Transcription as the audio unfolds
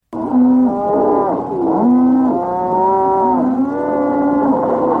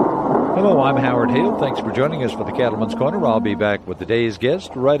I'm Howard Hale. Thanks for joining us for the Cattleman's Corner. I'll be back with today's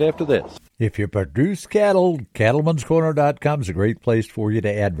guest right after this. If you produce cattle, Cattleman'sCorner.com is a great place for you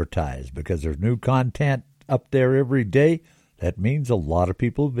to advertise because there's new content up there every day. That means a lot of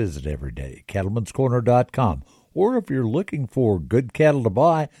people visit every day. Cattleman'sCorner.com. Or if you're looking for good cattle to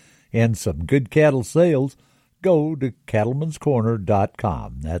buy and some good cattle sales, go to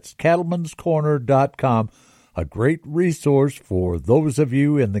Cattleman'sCorner.com. That's Cattleman'sCorner.com, a great resource for those of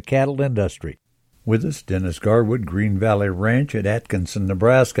you in the cattle industry. With us, Dennis Garwood, Green Valley Ranch at Atkinson,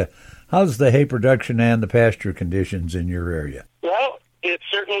 Nebraska. How's the hay production and the pasture conditions in your area? Well, it's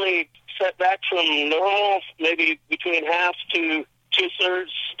certainly set back from normal, maybe between half to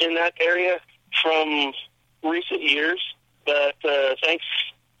two-thirds in that area from recent years. But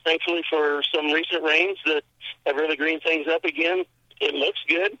thankfully for some recent rains that have really greened things up again, it looks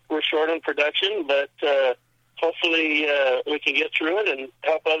good. We're short on production, but hopefully we can get through it and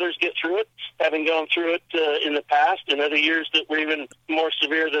help others get through it. Having gone through it in the past and other years that were even more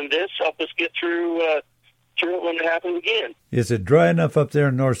severe than this, help us get through it when it happens again. Is it dry enough up there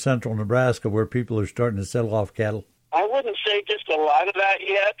in north central Nebraska where people are starting to sell off cattle? I wouldn't say just a lot of that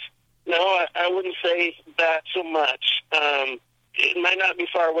yet. No, I wouldn't say that so much. It might not be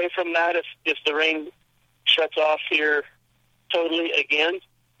far away from that if the rain shuts off here totally again,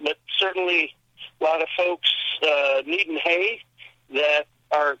 but certainly a lot of folks needing hay that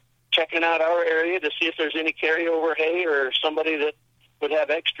are checking out our area to see if there's any carryover hay or somebody that would have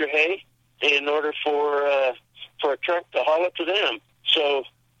extra hay in order for a truck to haul it to them. So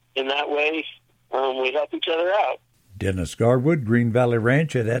in that way, we help each other out. Dennis Garwood, Green Valley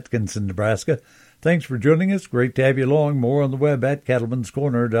Ranch at Atkinson, Nebraska. Thanks for joining us. Great to have you along. More on the web at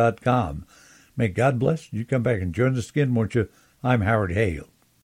Cattleman'sCorner.com. May God bless you. Come back and join us again, won't you? I'm Howard Hale.